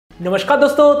नमस्कार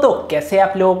दोस्तों, तो कैसे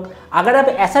आप लोग। अगर आप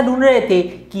ऐसा ढूंढ रहे थे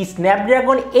कि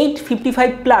स्नैपड्रैगन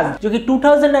 855 प्लस जो कि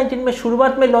 2019 में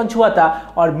शुरुआत में लॉन्च हुआ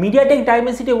था और मीडियाटेक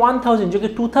डायमेंसिटी 1000 जो कि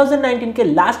 2019 के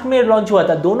लास्ट में लॉन्च हुआ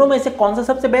था, दोनों में से कौन सा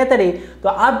सबसे बेहतर है, तो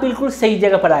आप बिल्कुल सही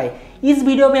जगह पर आए। इस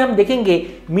वीडियो में हम देखेंगे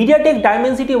मीडियाटेक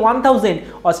डायमेंसिटी 1000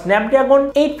 और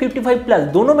स्नैपड्रैगन 855 प्लस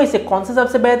दोनों में से कौन सा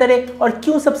सबसे बेहतर है और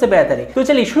क्यों सबसे बेहतर है। तो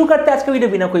चलिए शुरू करते हैं आज का वीडियो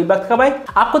बिना कोई वक्त गवाए।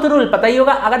 आपको तो रूल पता ही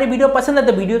होगा, अगर ये वीडियो पसंद है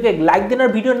तो वीडियो को एक लाइक देना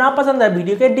और वीडियो ना पसंद है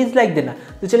वीडियो को डिसलाइक देना।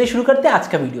 तो चलिए शुरू करते हैं आज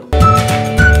का वीडियो।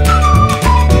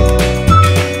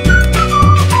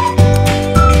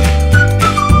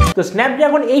 तो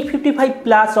स्नैपड्रैगन 855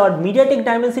 प्लस और मीडियाटेक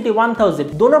डायमेंसिटी 1000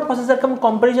 दोनों प्रोसेसर का हम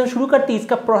कंपैरिजन शुरू करते हैं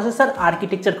इसका प्रोसेसर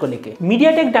आर्किटेक्चर को लेके।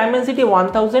 मीडियाटेक डायमेंसिटी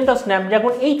 1000 और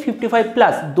स्नैपड्रैगन 855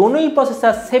 प्लस दोनों ही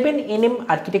प्रोसेसर 7nm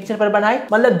आर्किटेक्चर पर बना है,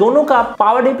 मतलब दोनों का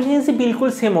पावर एफिशिएंसी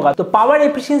बिल्कुल सेम होगा। तो पावर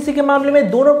एफिशिएंसी के मामले में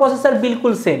दोनों प्रोसेसर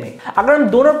बिल्कुल सेम है। अगर हम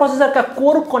दोनों प्रोसेसर का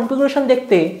कोर कॉन्फ़िगरेशन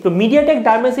देखते हैं तो मीडियाटेक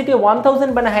डायमेंसिटी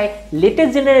 1000 बना है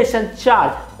latest generation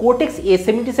 4 cortex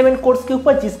A77 course के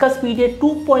ऊपर जिसका स्पीड है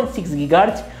 2.6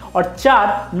 गीगाहर्ट्ज और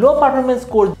 4 लो परफॉर्मेंस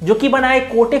कोर जो कि बना है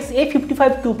कोर्टेक्स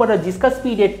A55 के ऊपर जिसका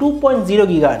स्पीड है 2.0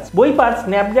 गीगाहर्ट्ज। वही पर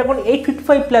स्नैपड्रैगन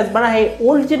 855 प्लस बना है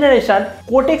ओल्ड जनरेशन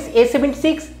कोर्टेक्स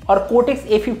A76 और कोर्टेक्स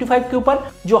A55 के ऊपर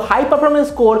जो हाई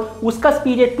परफॉर्मेंस कोर उसका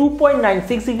स्पीड है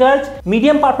 2.96 गीगाहर्ट्ज,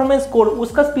 मीडियम परफॉर्मेंस कोर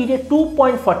उसका स्पीड है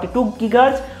 2.42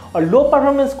 गीगाहर्ट्ज और लो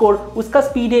परफॉर्मेंस कोर उसका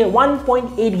स्पीड है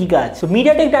 1.8 गीगाहर्ट्ज। तो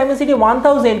मीडियाटेक डायमेंसिटी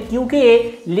 1000 क्योंकि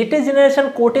ये लेटेस्ट जनरेशन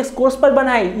कोर्टेक्स कोर्स पर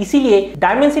बना है इसीलिए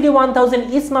डायमेंसिटी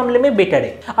 1000 इस मामले में बेटर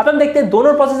है। अब हम देखते हैं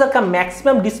दोनों प्रोसेसर का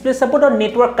मैक्सिमम डिस्प्ले सपोर्ट और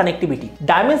नेटवर्क कनेक्टिविटी।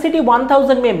 डायमेंसिटी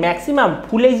 1000 में मैक्सिमम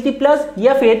फुल HD प्लस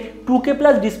या फिर 2K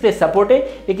प्लस डिस्प्ले सपोर्ट है,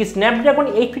 लेकिन स्नैपड्रैगन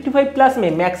 855 प्लस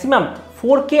में maximum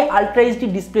 4K ultra HD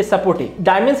display support है।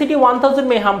 डायमेंसिटी 1000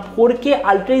 में हम 4K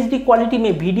अल्ट्रा HD क्वालिटी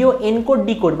में वीडियो एनकोड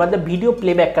डिकोड मतलब वीडियो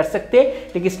प्लेबैक कर सकते हैं,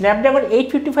 लेकिन स्नैपड्रैगन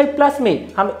 855 प्लस में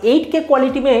हम 8K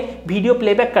क्वालिटी में वीडियो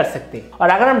प्लेबैक कर सकते हैं। और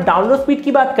अगर हम डाउनलोड स्पीड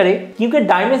की बात करें, क्योंकि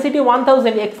डायमेंसिटी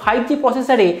 1000 एक 5G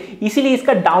प्रोसेसर है इसीलिए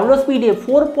इसका डाउनलोड स्पीड है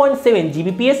 4.7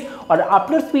 Gbps और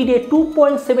अपलोड स्पीड है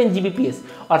 2.7 Gbps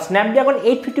और स्नैपड्रैगन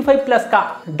 855 प्लस का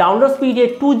डाउनलोड स्पीड है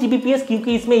 2 Gbps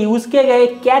क्योंकि इसमें यूज किया गया है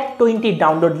CAT20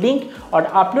 डाउनलोड लिंक और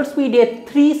अपलोड स्पीड है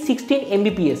 316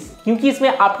 Mbps क्योंकि इसमें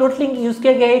अपलोड लिंक यूज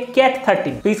किया गया है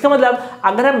CAT13। तो इसका मतलब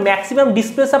अगर हम मैक्सिमम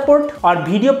डिस्प्ले सपोर्ट और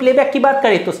वीडियो प्लेबैक की बात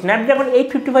करें तो स्नैपड्रैगन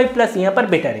 855 प्लस यहाँ पर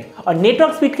बेटर है और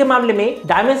नेटवर्क स्पीड के मामले में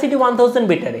डायमेंसिटी 1000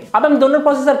 बेटर है। अब हम दोनों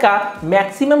प्रोसेसर का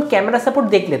मैक्सिमम कैमरा सपोर्ट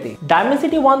देख लेते हैं।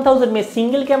 डायमेंसिटी 1000 में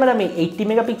सिंगल कैमरा में 80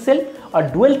 मेगापिक्सल और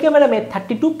डुअल कैमरा में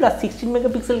 32 प्लस 16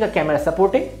 मेगापिक्सल का कैमरा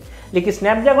सपोर्ट है, लेकिन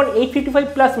स्नैपड्रैगन 855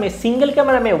 प्लस में सिंगल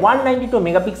कैमरा में 192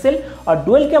 मेगापिक्सल और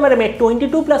डुअल कैमरा में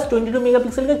 22 प्लस 22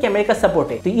 मेगापिक्सल का कैमरे का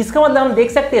सपोर्ट है। तो इसका मतलब हम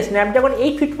देख सकते हैं Snapdragon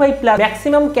 855 plus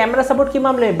maximum camera support के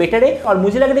मामले में बेटर है और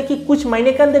मुझे लग रहा है कि कुछ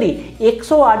महीने के अंदर ही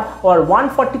 108 और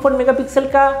 144 मेगापिक्सल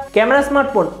का कैमरा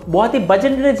स्मार्टफोन बहुत ही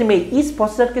बजट रेंज में इस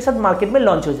प्रोसेसर के साथ मार्केट में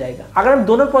लॉन्च हो जाएगा। अगर हम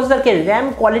दोनों प्रोसेसर के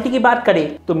रैम क्वालिटी की बात करें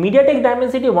तो मीडियाटेक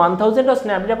डायमेंसिटी 1000 और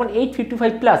स्नैपड्रैगन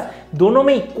 855 प्लस दोनों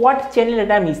में क्वाड चैनल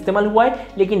रैम इस्तेमाल हुआ है,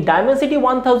 लेकिन डायमेंसिटी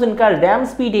 1000 का रैम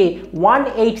स्पीड है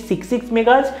 1866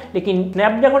 मेगाहर्ट्ज, लेकिन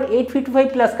स्नैपड्रैगन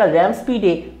 855 प्लस का रैम स्पीड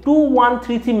है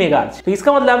 2133 मेगाहर्ट्ज। तो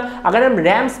इसका मतलब अगर हम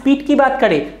रैम स्पीड की बात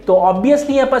करें तो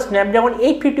ऑब्वियसली यहाँ पर स्नैपड्रैगन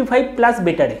 855 प्लस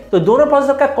बेटर है। तो दोनों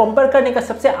प्रोसेसर का कंपेयर करने का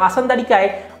सबसे आसान तरीका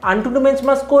है Antutu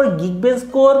benchmark score, Geekbench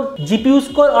score, GPU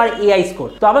score और AI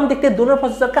स्कोर। तो अब हम देखते हैं दोनों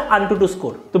प्रोसेसर का Antutu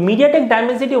स्कोर। तो मीडियाटेक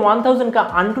डायमेंसिटी 1000 का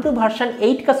Antutu वर्जन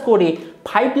 8 का स्कोर है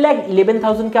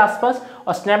 5,11,000 के आसपास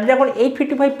और स्नैपड्रैगन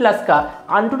 855 प्लस का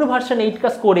Antutu वर्जन 8 का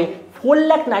स्कोर है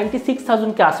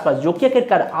 4,96,000 के आसपास जो कि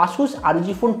आखिरकार Asus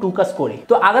ROG Phone 2 का स्कोर है।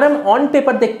 तो अगर हम ऑन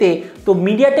पेपर देखते हैं तो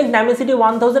मीडियाटेक डायमेंसिटी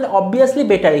 1000 ऑब्वियसली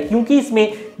बेटर है क्योंकि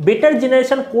इसमें बेटर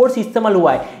जनरेशन कोर्स इस्तेमाल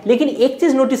हुआ है, लेकिन एक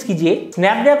चीज नोटिस कीजिए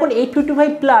स्नैपड्रैगन 855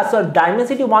 प्लस और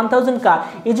डायमेंसिटी 1000 का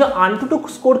ये जो Antutu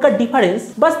स्कोर का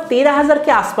डिफरेंस बस 13,000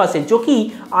 के आसपास है जो कि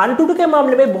Antutu के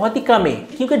मामले में बहुत ही कम है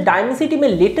क्योंकि डायमेंसिटी में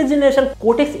latest generation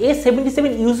cortex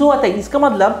A77 use हुआ था। इसका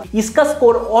मतलब इसका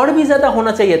स्कोर और भी ज्यादा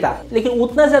होना चाहिए था, लेकिन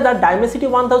उतना ज्यादा डायमेंसिटी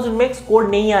 1000 में स्कोर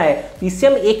नहीं आया है। तो इससे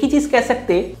हम एक ही चीज कह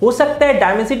सकते हैं, हो सकता है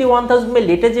डायमेंसिटी 1000 में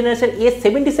लेटेस्ट जनरेशन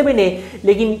A77 है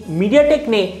लेकिन मीडियाटेक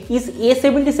ने इस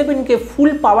A77 के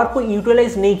फुल पावर को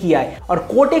यूटिलाइज नहीं किया है और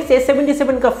कोर्टेक्स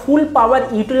A77 का फुल पावर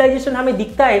यूटिलाइजेशन हमें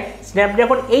दिखता है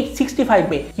स्नैपड्रैगन 865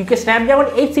 में क्योंकि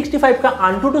स्नैपड्रैगन 865 का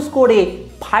Antutu स्कोर है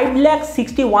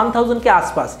 5,61,000 के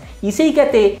आसपास। इसे ही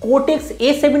कहते हैं कोर्टेक्स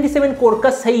A77 कोर का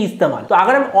सही इस्तेमाल। तो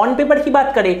अगर हम ऑन पेपर की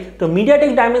बात करें तो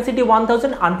मीडियाटेक डायमेंसिटी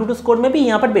 1000 Antutu स्कोर में भी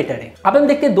यहाँ पर बेटर है। अब हम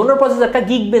देखते हैं दोनों प्रोसेसर का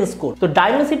गीकबेंच स्कोर। तो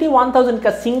डायमेंसिटी 1000 का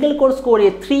सिंगल कोर स्कोर है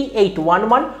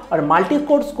 3811 और मल्टी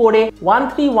कोर स्कोर है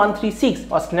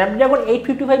 13136 और स्नैपड्रैगन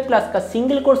 855 प्लस का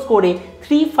सिंगल कोर स्कोर है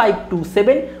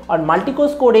 3527 और मल्टी कोर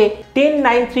स्कोर है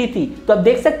 10933। तो आप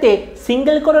देख सकते हैं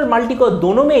सिंगल कोर और मल्टी कोर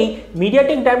दोनों में ही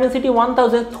मीडियाटेक डायमेंसिटी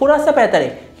 1000 थोड़ा सा बेहतर है,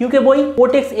 क्योंकि वही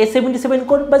कोर्टेक्स A77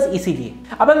 कोर, बस इसीलिए।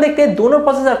 अब हम देखते हैं दोनों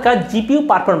प्रोसेसर का जीपीयू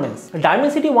परफॉर्मेंस।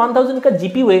 डायमेंसिटी 1000 का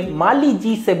जीपीयू है माली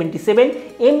G77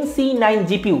 MC9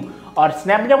 जीपीयू और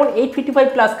स्नैपड्रैगन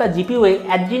 855 प्लस का जीपीयू है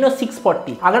एड्रीनो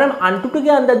 640। अगर हम Antutu के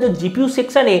अंदर जो जीपीयू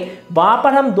सेक्शन है वहां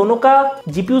पर हम दोनों का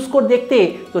जीपीयू स्कोर देखते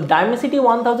हैं तो डायमेंसिटी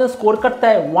 1000 स्कोर करता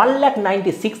है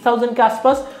 1,96,000 के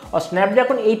आसपास और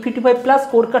स्नैपड्रैगन 855 प्लस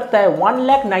स्कोर करता है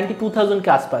 1,92,000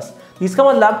 के आसपास। इसका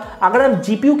मतलब अगर हम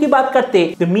जीपीयू की बात करते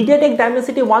हैं तो मीडियाटेक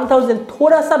डायमेंसिटी 1000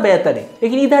 थोड़ा सा बेहतर है।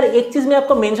 लेकिन इधर एक चीज मैं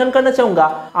आपको मेंशन करना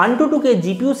चाहूंगा, Antutu के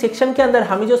जीपीयू सेक्शन के अंदर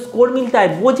हमें जो स्कोर मिलता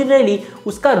है वो जनरली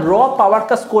उसका रॉ पावर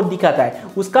का स्कोर दिखाता है,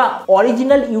 उसका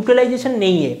ओरिजिनल यूटिलाइजेशन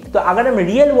नहीं है। तो अगर हम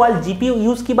रियल वर्ल्ड जीपीयू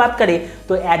यूज की बात करें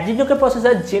तो एड्रीनो के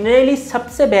प्रोसेसर जनरली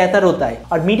सबसे बेहतर होता है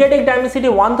और मीडियाटेक डायमेंसिटी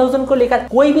 1000 को लेकर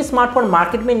कोई भी स्मार्टफोन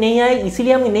मार्केट में नहीं आया,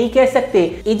 इसीलिए हम नहीं कह सकते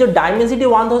ये जो डायमेंसिटी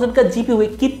 1000 का जीपीयू है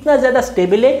कितना ज्यादा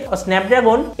स्टेबल है और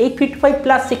स्नैपड्रैगन 855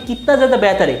 प्लस से कितना ज्यादा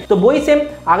बेहतर है। तो वही सेम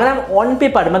अगर हम ऑन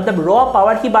पेपर मतलब रॉ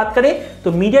पावर की बात करें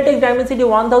तो मीडियाटेक डायमेंसिटी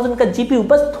 1000 का जीपीयू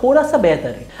बस थोड़ा सा बेहतर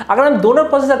है। अगर हम दोनों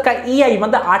प्रोसेसर का एआई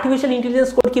मतलब आर्टिफिशियल इंटेलिजेंस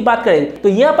स्कोर की बात करें तो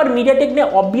यहाँ पर मीडियाटेक ने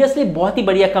ऑब्वियसली बहुत ही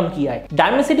बढ़िया कम किया है।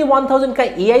 डायमेंसिटी 1000 का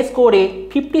एआई स्कोर है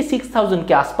 56,000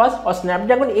 के आसपास और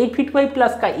स्नैपड्रैगन 855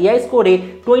 प्लस का एआई स्कोर है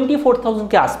 24,000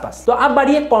 के आसपास। तो अब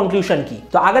बढ़िया कंक्लूजन की,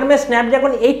 तो अगर मैं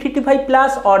स्नैपड्रैगन 855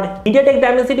 प्लस और मीडियाटेक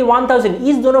डायमेंसिटी 1000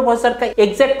 इस दोनों प्रोसेसर का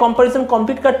एग्जैक्ट कंपैरिजन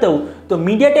कंप्लीट करते हो तो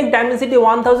मीडियाटेक डायमेंसिटी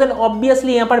 1000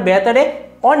 ऑब्वियसली यहाँ पर बेहतर है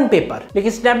ऑन पेपर।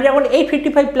 लेकिन स्नैपड्रैगन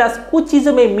 855 प्लस कुछ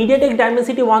चीजों में मीडियाटेक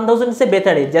डायमेंसिटी 1000 से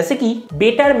बेहतर है, जैसे कि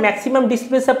better maximum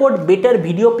display support, better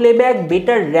video playback,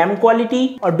 better RAM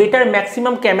quality और बेटर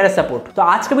मैक्सिमम कैमरा सपोर्ट। तो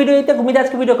आज का वीडियो यही तक। उम्मीद है आज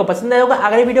का वीडियो को पसंद आया होगा।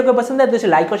 अगर ये वीडियो को पसंद है तो इसे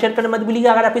लाइक और शेयर करना मत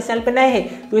भूलिएगा। अगर आप इस चैनल पर नए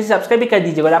हैं तो इसे सब्सक्राइब भी कर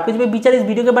दीजिएगा और आपको जो भी विचार इस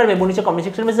वीडियो के बारे में नीचे कमेंट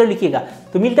सेक्शन में जरूर लिखिएगा।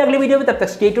 तो मिलता है अगले वीडियो में, तब तक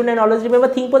stay tuned and always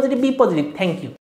remember think positive B positive. Thank you.